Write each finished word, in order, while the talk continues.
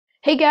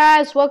Hey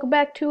guys, welcome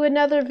back to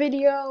another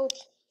video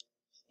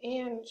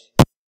and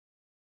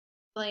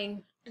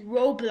playing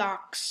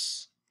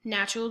Roblox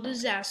Natural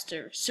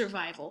Disaster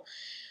Survival.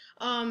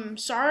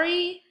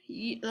 Sorry,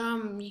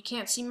 you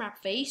can't see my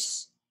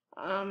face.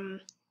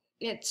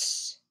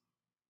 It's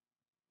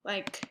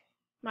like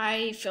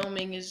my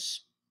filming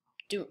is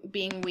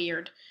being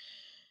weird.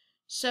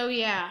 So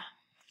yeah,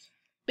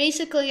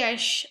 basically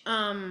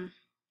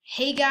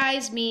hey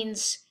guys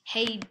means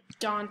hey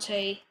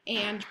Dante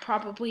and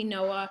probably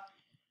Noah.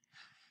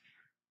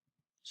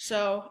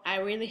 So I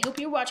really hope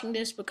you're watching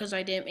this because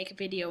I didn't make a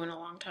video in a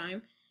long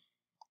time.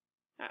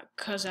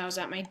 Because I was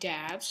at my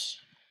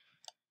dad's.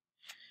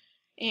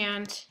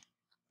 And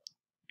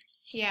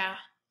yeah.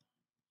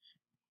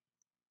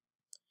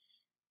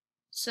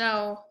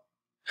 So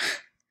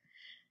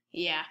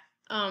yeah.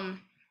 And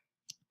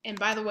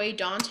by the way,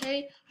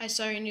 Dante, I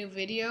saw your new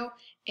video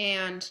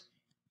and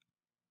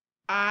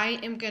I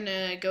am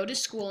gonna go to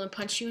school and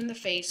punch you in the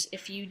face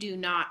if you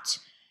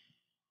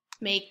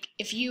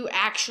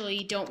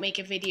actually don't make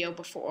a video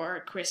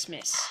before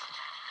Christmas.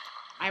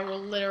 I will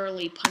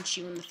literally punch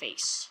you in the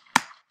face.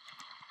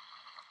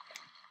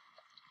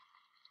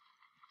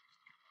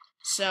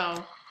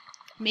 So,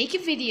 make a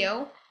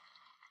video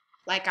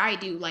like I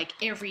do, like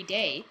every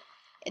day.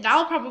 And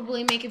I'll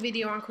probably make a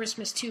video on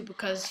Christmas too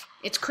because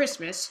it's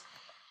Christmas.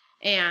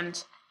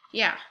 And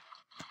yeah.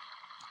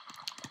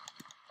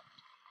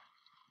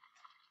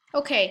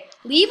 Okay,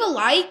 leave a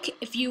like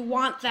if you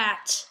want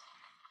that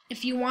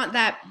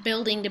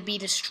building to be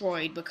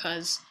destroyed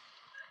because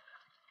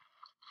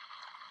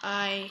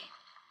I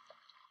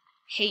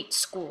hate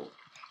school.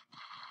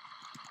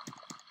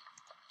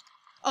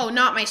 Oh,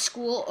 not my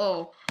school.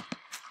 Oh.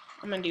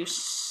 I'm gonna do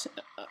this.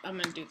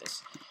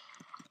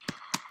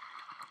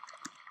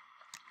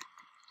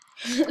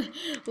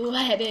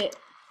 Let it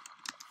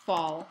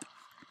fall.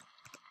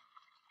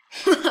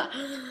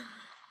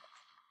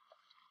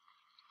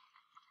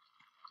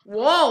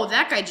 Whoa,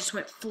 that guy just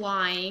went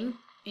flying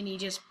and he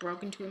just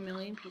broke into a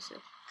million pieces.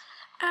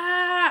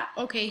 Ah,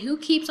 okay, who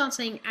keeps on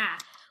saying ah?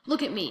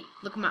 Look at me.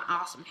 Look at my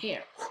awesome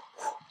hair.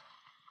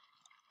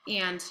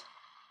 And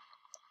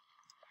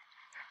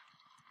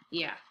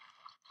yeah.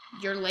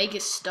 Your leg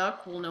is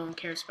stuck. Well, no one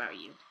cares about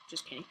you.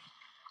 Just kidding.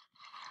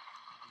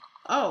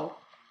 Oh,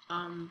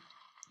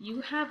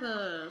 you have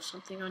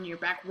something on your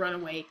back. Run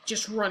away.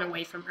 Just run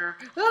away from her.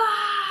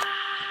 Ah!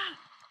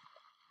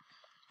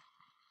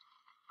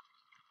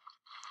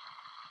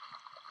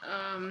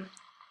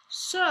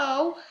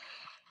 So,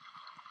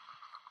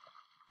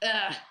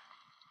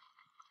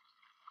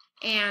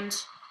 and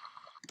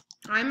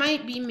I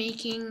might be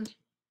making.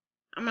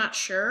 I'm not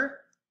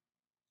sure.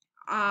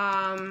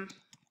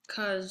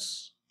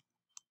 Cause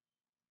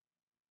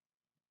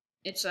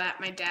it's at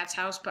my dad's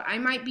house, but I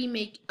might be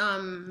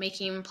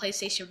making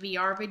PlayStation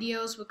VR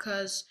videos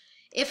because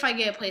if I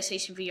get a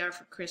PlayStation VR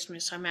for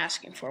Christmas, I'm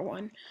asking for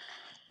one.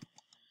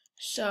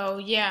 So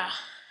yeah,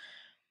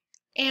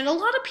 and a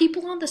lot of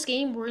people on this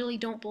game really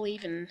don't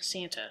believe in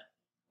Santa,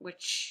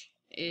 which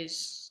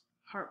is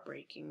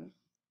heartbreaking.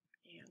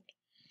 And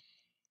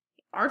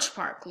Arch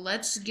Park,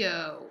 let's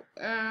go.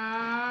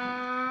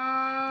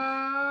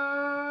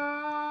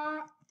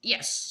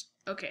 Yes.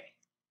 Okay.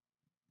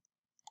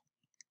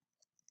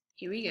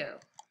 Here we go.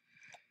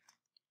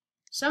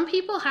 Some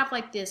people have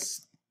like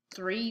this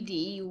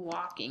 3D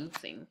walking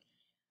thing.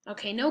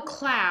 Okay, no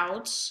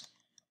clouds.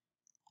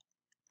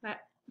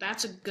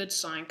 That's a good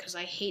sign because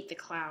I hate the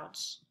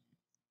clouds.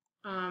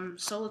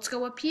 So let's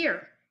go up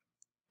here.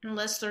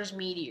 Unless there's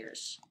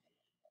meteors.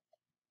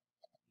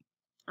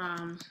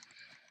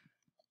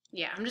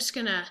 Yeah, I'm just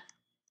gonna.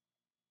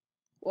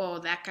 Whoa,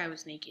 that guy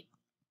was naked.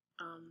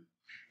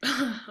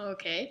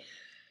 Okay.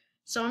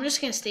 So I'm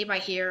just gonna stay by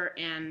here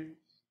and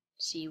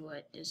see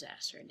what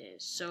disaster it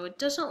is. So it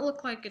doesn't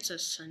look like it's a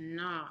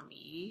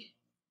tsunami.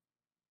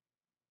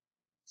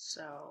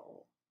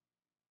 So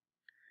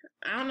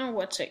I don't know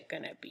what's it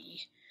gonna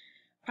be.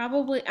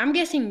 Probably, I'm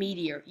guessing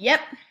meteor. Yep,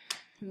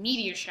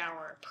 meteor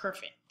shower.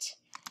 Perfect.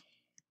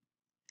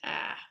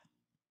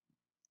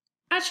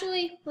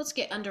 Actually, let's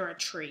get under a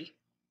tree.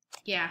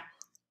 Yeah.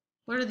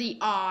 What are the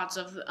odds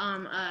of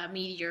a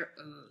meteor?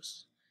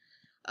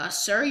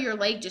 Sir, your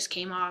leg just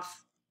came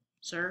off.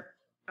 Sir?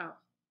 Oh,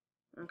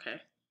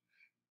 okay.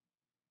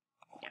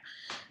 Yeah.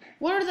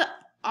 What are the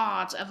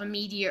odds of a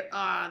meteor?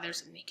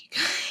 There's a naked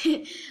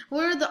guy.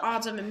 What are the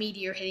odds of a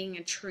meteor hitting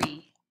a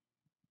tree?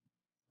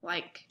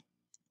 Like,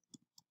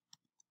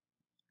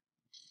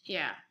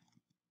 yeah.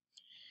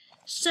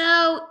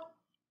 So,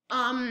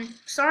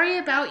 sorry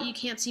about you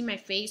can't see my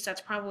face.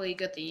 That's probably a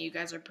good thing. You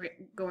guys are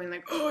going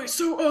like, oh, it's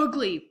so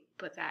ugly.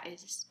 But that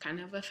is kind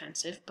of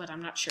offensive, but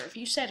I'm not sure if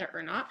you said it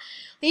or not.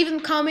 Leave in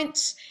the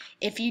comments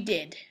if you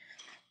did.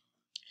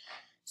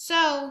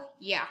 So,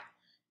 yeah.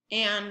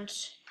 And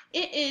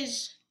it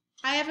is,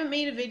 I haven't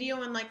made a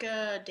video in like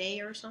a day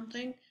or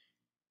something,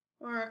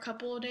 or a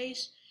couple of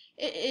days.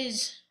 It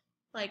is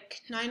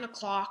like 9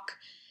 o'clock,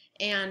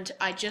 and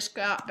I just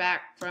got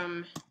back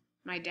from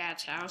my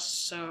dad's house,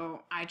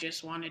 so I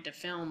just wanted to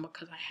film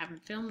because I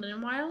haven't filmed in a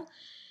while.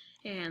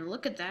 And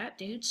look at that,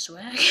 dude,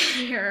 swag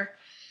here.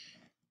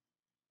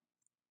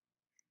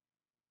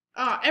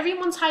 Oh,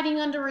 everyone's hiding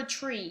under a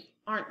tree,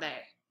 aren't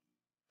they?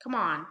 Come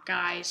on,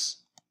 guys.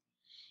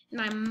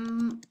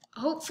 And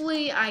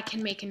hopefully I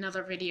can make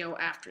another video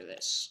after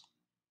this.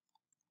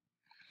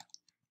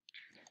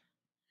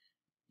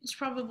 It's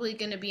probably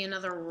gonna be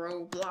another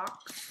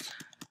Roblox.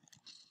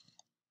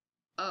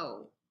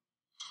 Oh.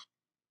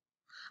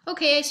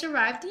 Okay, I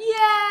survived.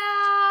 Yeah!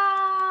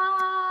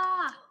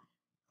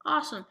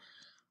 Awesome.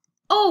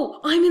 Oh,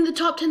 I'm in the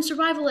top 10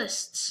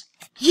 survivalists.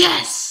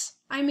 Yes!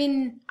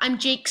 I'm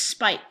Jake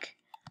Spike.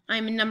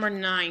 I'm in number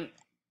 9.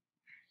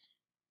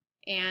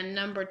 And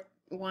number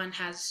 1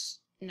 has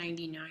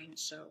 99,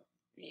 so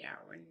yeah,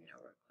 we're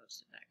nowhere close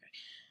to that guy.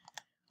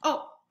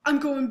 Oh, I'm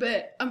going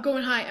high.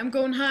 I'm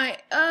going high.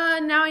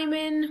 Now I'm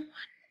in 1, 2, 3,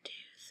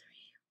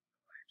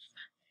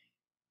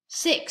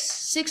 4, 5,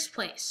 6th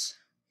place.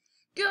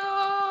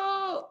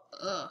 Go!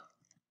 Ugh.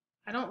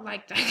 I don't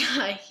like that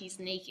guy. He's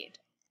naked.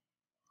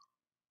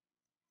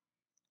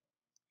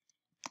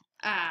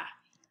 Ah.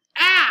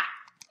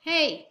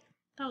 Hey,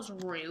 that was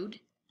rude.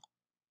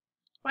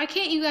 Why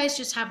can't you guys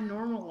just have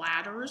normal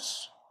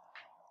ladders?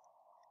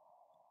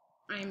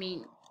 I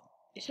mean,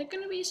 is it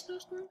gonna be a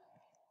snowstorm?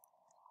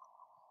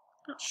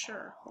 Not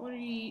sure. What are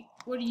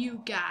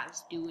you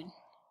guys doing?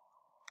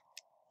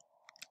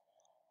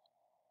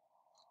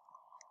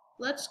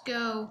 Let's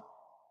go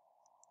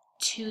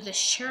to the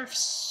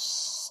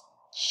sheriff's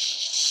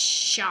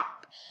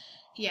shop.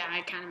 Yeah,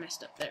 I kind of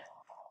messed up there.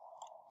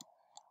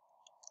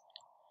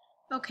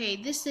 Okay,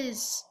 this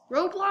is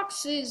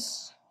Roblox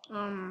is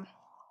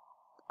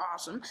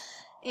awesome,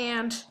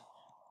 and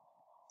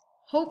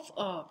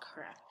oh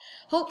crap.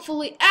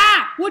 Hopefully,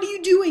 what are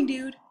you doing,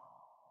 dude?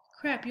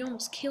 Crap, you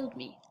almost killed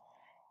me.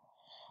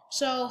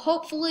 So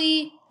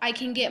hopefully I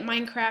can get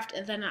Minecraft,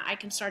 and then I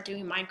can start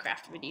doing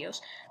Minecraft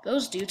videos.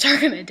 Those dudes are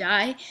gonna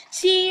die.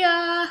 See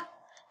ya.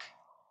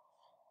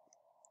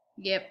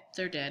 Yep,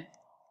 they're dead.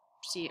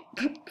 See ya.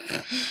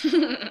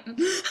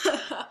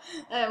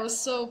 That was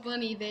so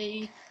funny.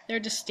 They're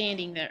just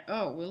standing there.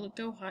 Oh, will it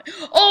go high?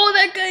 Oh,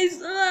 that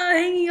guy's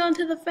hanging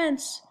onto the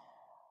fence.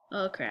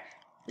 Oh crap,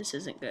 this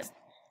isn't good.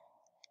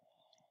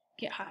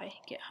 Get high,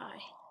 get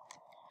high.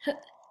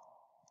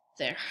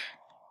 There.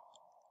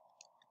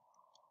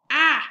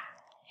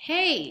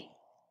 Hey.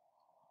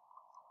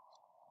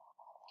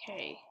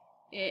 Okay,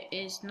 it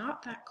is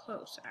not that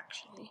close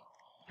actually.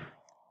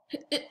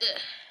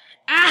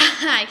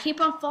 I keep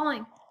on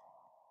falling.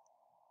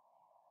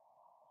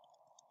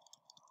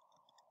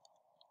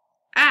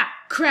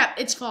 Crap,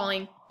 it's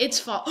falling.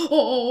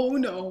 Oh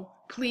no.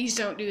 Please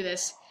don't do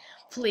this.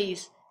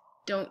 Please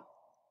don't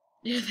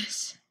do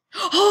this.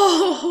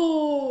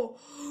 Oh,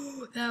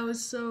 that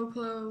was so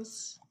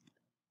close.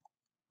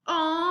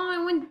 Oh, I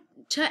went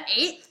to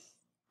 8th.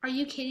 Are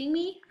you kidding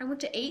me? I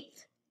went to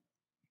 8th.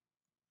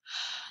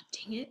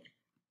 Dang it.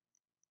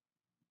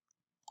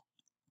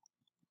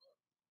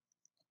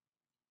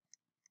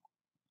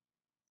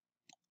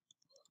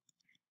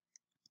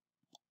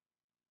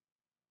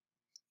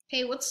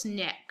 Hey, what's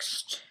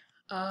next?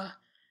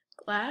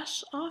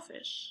 Glass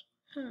office.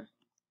 Huh.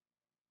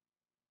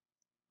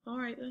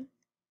 Alright then.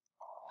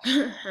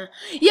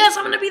 Yes,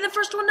 I'm gonna be the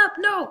first one up!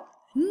 No!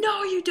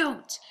 No, you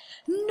don't!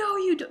 No,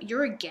 you don't!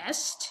 You're a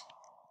guest?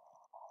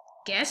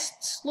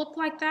 Guests look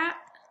like that?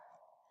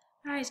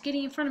 Guys,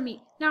 getting in front of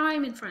me. Now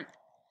I'm in front.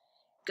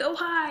 Go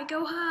high,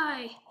 go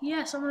high!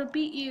 Yes, I'm gonna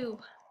beat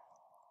you.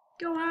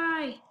 Go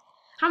high!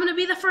 I'm gonna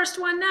be the first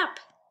one up!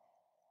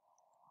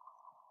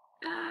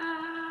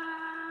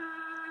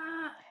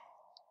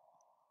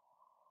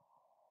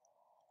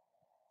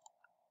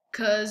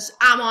 Cause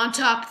I'm on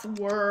top of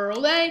the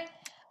world, eh?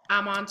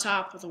 I'm on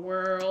top of the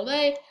world,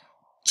 eh?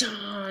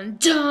 Dun,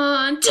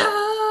 dun,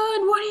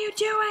 dun! What are you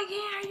doing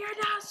here? You're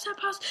not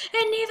supposed,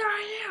 and neither are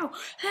you!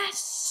 That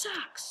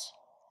sucks.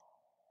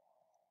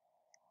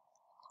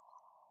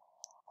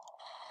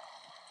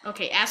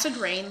 Okay, acid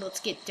rain, let's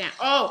get down.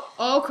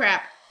 Oh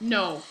crap.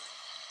 No.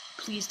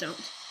 Please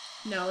don't.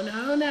 No,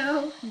 no,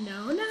 no.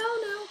 No, no,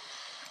 no.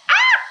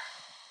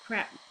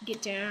 Crap,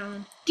 get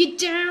down. Get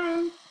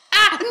down!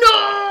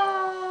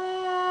 No!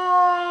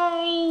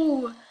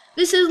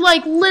 This is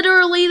like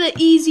literally the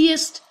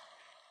easiest.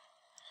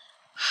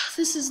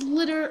 This is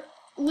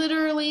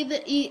literally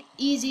the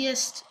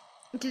easiest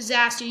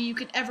disaster you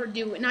could ever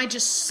do, and I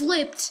just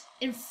slipped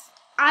and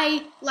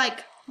I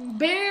like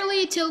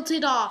barely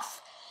tilted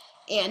off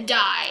and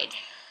died.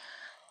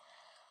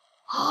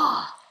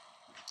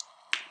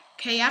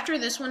 Okay, after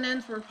this one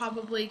ends, we're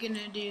probably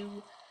gonna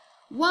do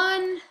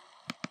one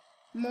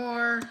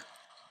more.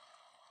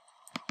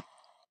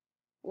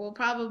 We'll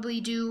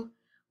probably do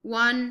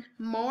one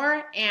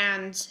more,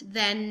 and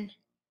then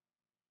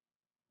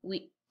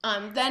we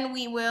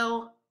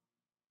will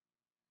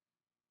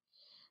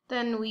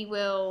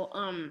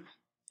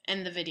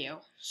end the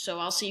video. So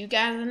I'll see you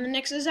guys in the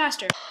next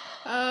disaster.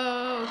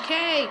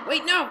 Okay.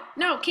 Wait, no,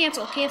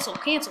 cancel.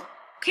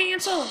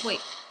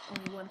 Wait,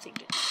 only one thing to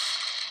do.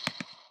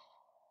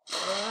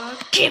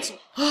 Cancel.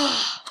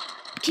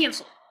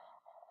 Cancel.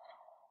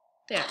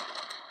 There.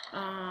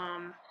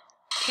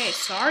 Okay,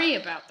 sorry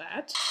about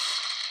that.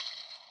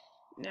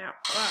 Now,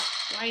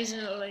 why isn't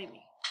it letting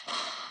me?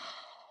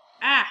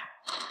 Ah!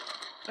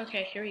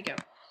 Okay, here we go.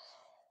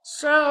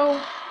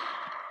 So,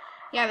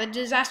 yeah, the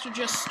disaster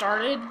just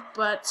started,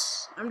 but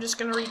I'm just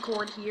gonna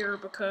record here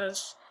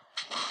because,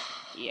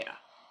 yeah.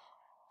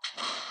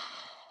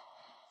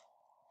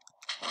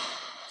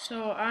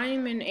 So,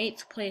 I'm in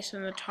 8th place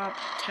in the top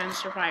 10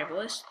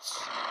 survivalists.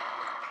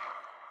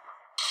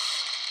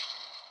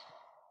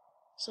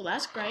 So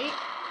that's great,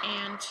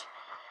 and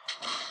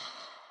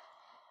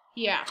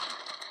yeah.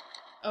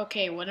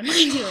 Okay, what am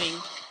I doing?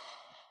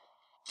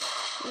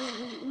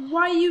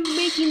 Why are you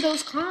making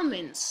those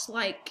comments?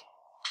 Like,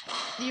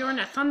 you're in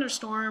a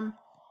thunderstorm.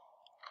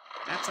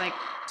 That's like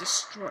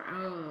destroy.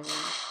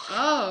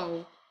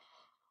 Oh.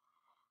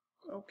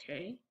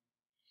 Okay.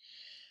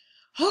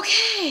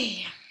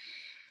 Okay.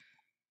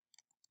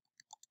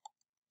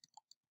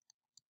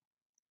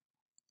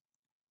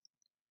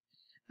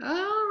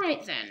 All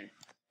right then.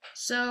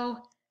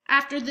 So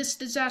after this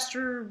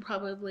disaster, I'm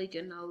probably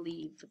gonna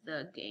leave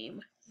the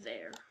game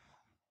there.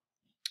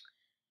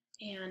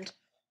 And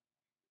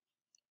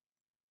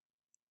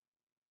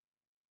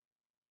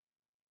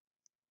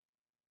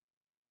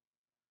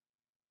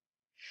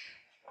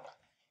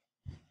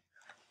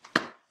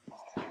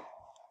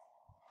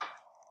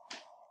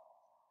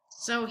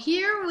so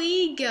here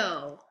we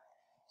go.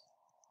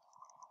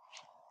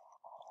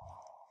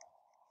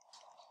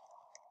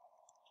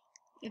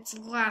 It's the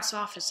glass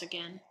office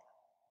again.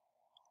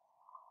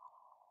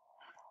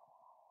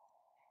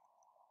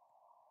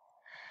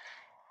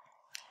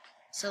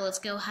 So let's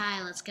go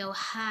high, let's go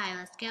high,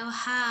 let's go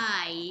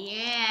high.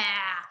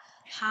 Yeah!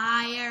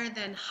 Higher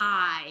than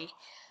high.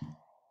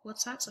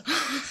 What's that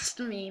supposed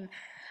to mean?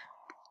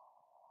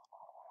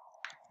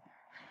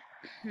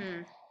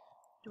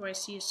 Do I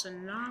see a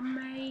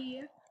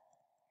tsunami?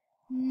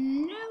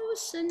 No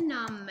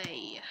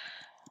tsunami.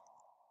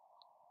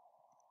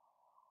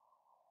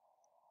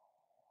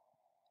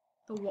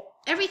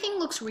 Everything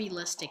looks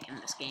realistic in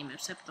this game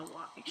except the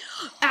walking.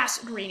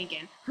 Acid rain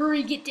again.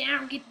 Hurry, get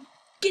down,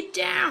 get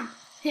down.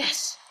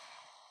 Yes.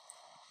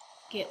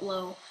 Get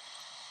low.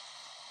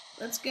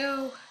 Let's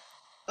go.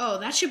 Oh,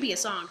 that should be a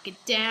song.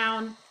 Get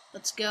down.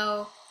 Let's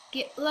go.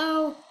 Get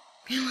low.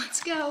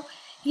 Let's go.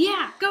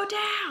 Yeah, go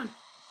down.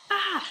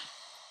 Ah.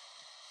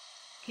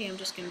 Okay, I'm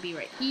just gonna be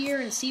right here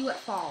and see what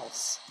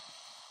falls.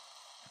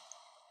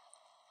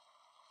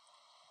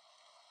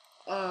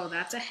 Oh,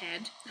 that's a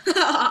head.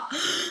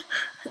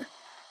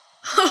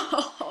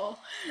 Oh,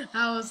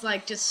 that was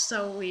like just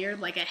so weird.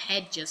 Like a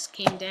head just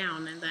came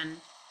down and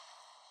then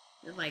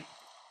it like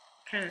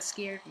kind of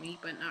scared me,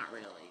 but not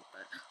really.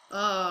 But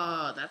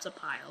oh, that's a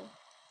pile,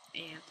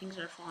 and things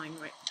are falling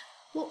right.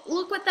 Well,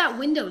 look what that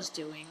window's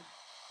doing.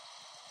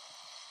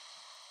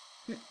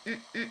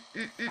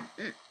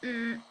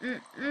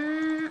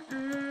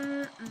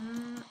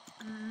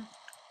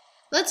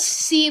 Let's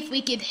see if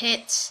we could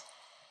hit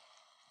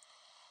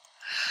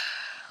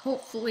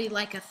hopefully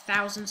like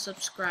 1,000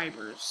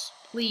 subscribers.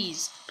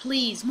 Please,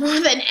 please,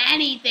 more than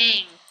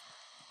anything.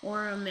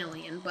 Or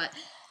 1,000,000, but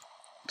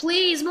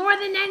please, more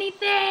than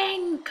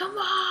anything. Come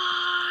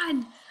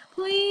on.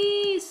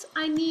 Please.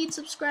 I need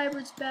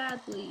subscribers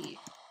badly.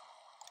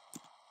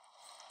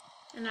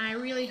 And I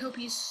really hope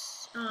you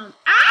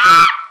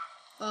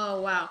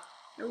Oh, wow.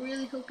 I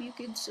really hope you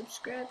could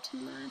subscribe to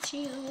my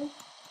channel.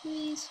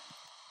 Please.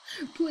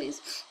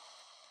 Please.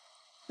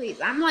 Please.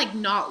 I'm like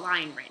not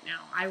lying right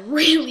now. I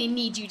really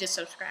need you to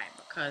subscribe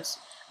because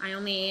I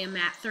only am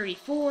at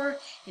 34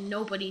 and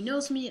nobody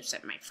knows me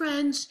except my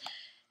friends.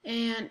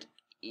 And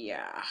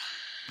yeah.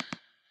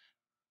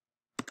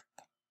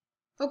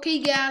 Okay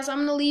guys, I'm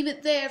gonna leave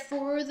it there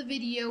for the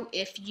video.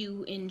 If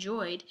you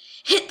enjoyed,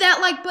 hit that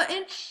like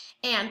button,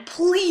 and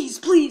please,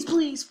 please,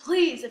 please,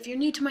 please, if you're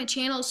new to my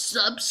channel,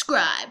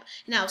 subscribe.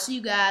 And I'll see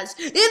you guys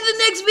in the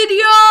next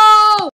video!